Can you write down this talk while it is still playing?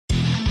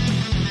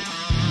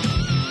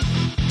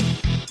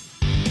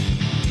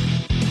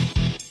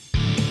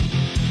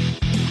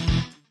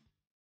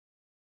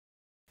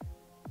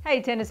Hey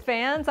tennis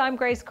fans, I'm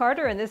Grace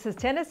Carter and this is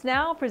Tennis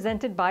Now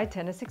presented by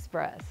Tennis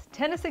Express.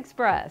 Tennis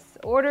Express,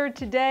 ordered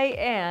today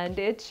and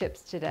it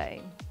ships today.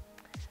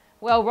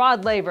 Well,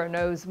 Rod Laver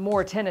knows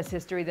more tennis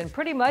history than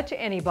pretty much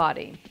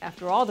anybody.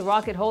 After all, the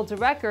Rocket holds a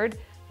record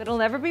that'll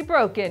never be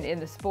broken in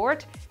the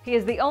sport. He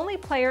is the only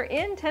player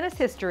in tennis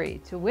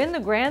history to win the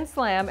Grand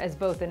Slam as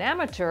both an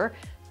amateur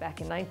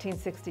back in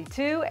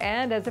 1962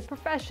 and as a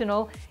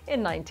professional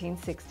in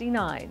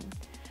 1969.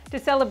 To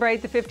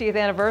celebrate the 50th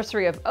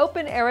anniversary of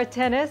Open-era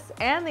tennis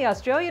and the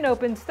Australian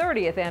Open's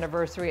 30th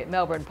anniversary at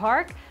Melbourne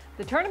Park,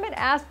 the tournament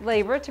asked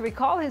Laver to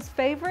recall his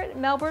favorite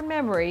Melbourne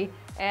memory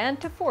and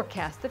to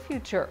forecast the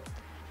future.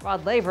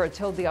 Rod Laver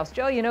told the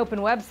Australian Open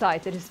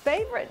website that his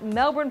favorite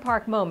Melbourne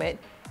Park moment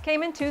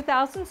came in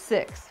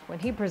 2006 when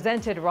he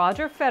presented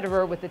Roger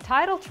Federer with the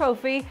title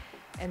trophy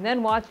and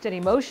then watched an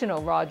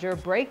emotional Roger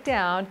break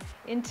down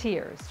in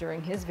tears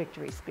during his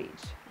victory speech.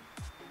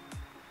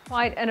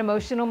 Quite an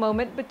emotional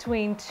moment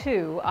between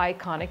two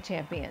iconic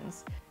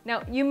champions.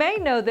 Now, you may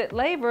know that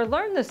Laver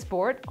learned the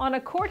sport on a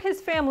court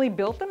his family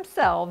built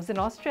themselves in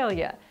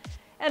Australia.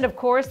 And of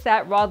course,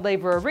 that Rod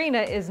Laver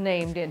Arena is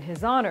named in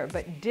his honor.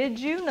 But did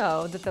you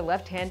know that the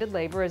left-handed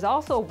Laver is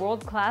also a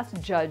world-class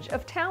judge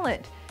of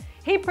talent?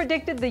 He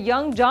predicted the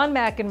young John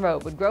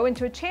McEnroe would grow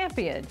into a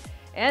champion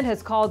and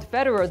has called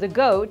Federer the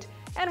GOAT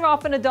and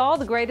Rafa Nadal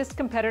the greatest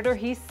competitor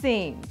he's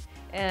seen.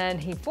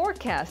 And he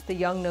forecast the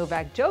young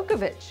Novak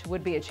Djokovic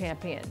would be a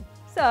champion.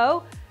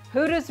 So,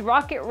 who does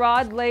Rocket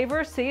Rod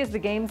Laver see as the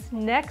game's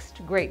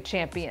next great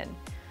champion?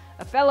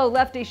 A fellow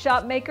lefty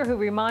shot maker who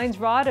reminds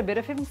Rod a bit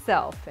of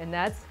himself, and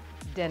that's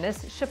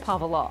Denis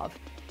Shapovalov.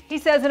 He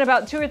says in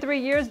about 2 or 3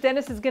 years,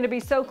 Denis is going to be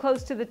so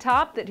close to the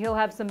top that he'll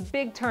have some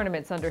big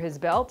tournaments under his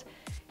belt.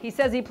 He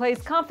says he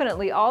plays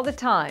confidently all the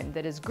time,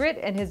 that his grit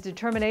and his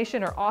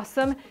determination are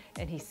awesome,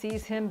 and he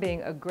sees him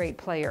being a great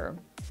player.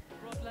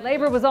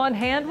 Laver was on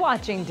hand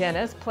watching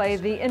Denis play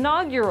the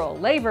inaugural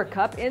Laver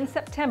Cup in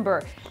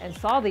September and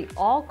saw the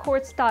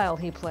all-court style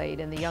he played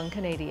in the young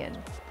Canadian.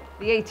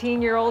 The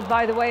 18-year-old,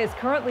 by the way, is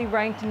currently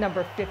ranked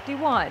number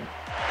 51.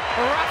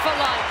 Rafa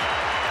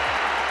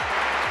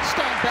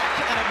stand back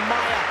and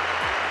admire.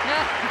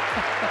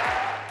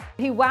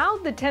 He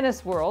wowed the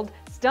tennis world,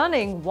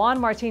 stunning Juan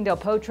Martín del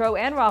Potro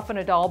and Rafa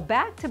Nadal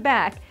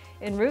back-to-back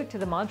en route to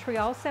the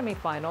Montreal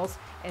semifinals,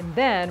 and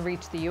then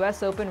reached the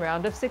U.S. Open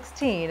round of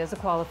 16 as a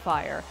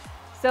qualifier.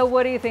 So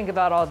what do you think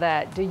about all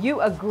that? Do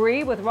you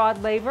agree with Rod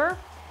Laver?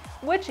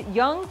 Which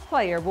young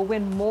player will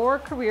win more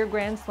career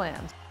Grand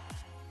Slams?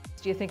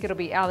 Do you think it'll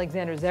be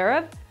Alexander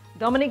Zverev,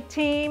 Dominic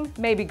Thiem,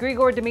 maybe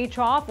Grigor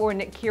Dimitrov or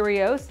Nick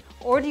Kyrgios,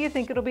 or do you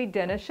think it'll be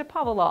Denis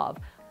Shapovalov?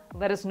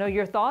 Let us know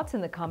your thoughts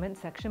in the comment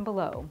section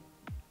below.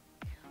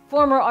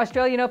 Former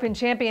Australian Open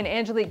champion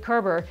Angelique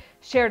Kerber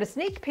shared a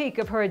sneak peek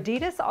of her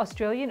Adidas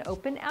Australian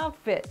Open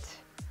outfit.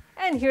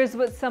 And here's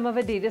what some of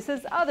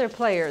Adidas's other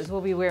players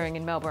will be wearing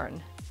in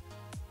Melbourne.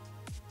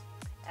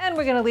 And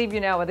we're going to leave you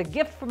now with a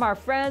gift from our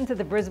friends at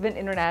the Brisbane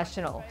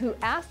International, who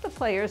asked the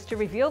players to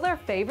reveal their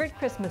favorite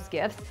Christmas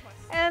gifts,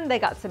 and they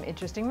got some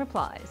interesting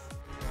replies.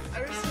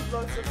 I received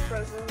lots of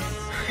presents.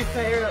 My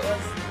favorite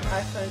was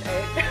iPhone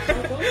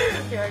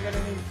 8. Yeah, I got a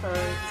new phone,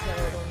 so my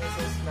old one was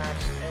all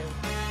smashed, and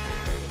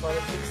while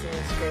fixing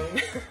the screen.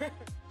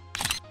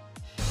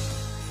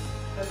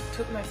 I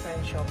took my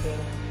friend shopping,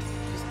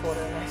 just bought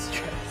her a nice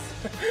dress.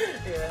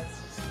 Yeah, it's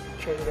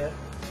just treated her.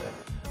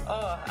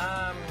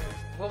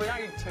 Well, we don't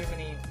get too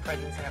many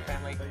presents in our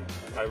family.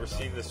 I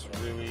received this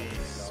really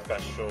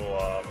special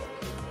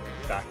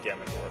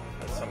backgammon board.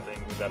 It's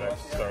something that I've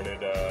started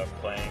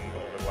playing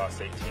over the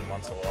last 18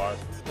 months a lot.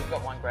 We've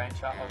got one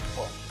grandchild.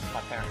 Well,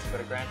 my parents have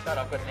got a grandchild.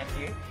 I've got a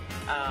nephew,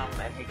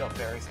 and he got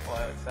very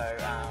spoiled. So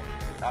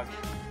I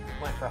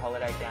went for a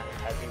holiday down to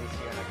Tassie this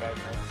year, and I gave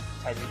him a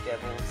Tassie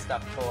Devil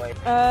stuffed toy.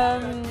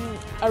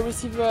 I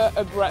received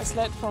a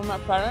bracelet from my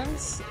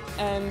parents,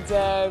 and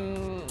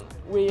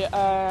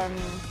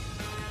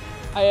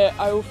I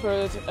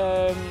offered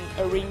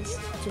a ring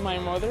to my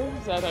mother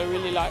that I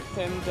really liked,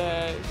 and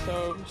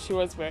so she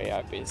was very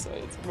happy, so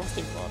it's most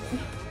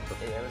important.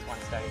 Yeah, there was one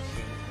stage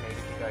she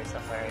needed to go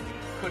somewhere and she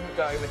couldn't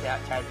go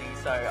without Tassie,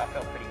 so I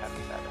felt pretty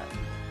happy about that.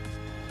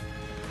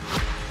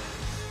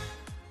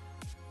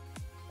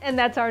 And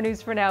that's our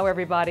news for now,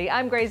 everybody.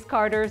 I'm Grace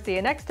Carter. See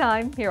you next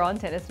time here on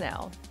Tennis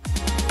Now.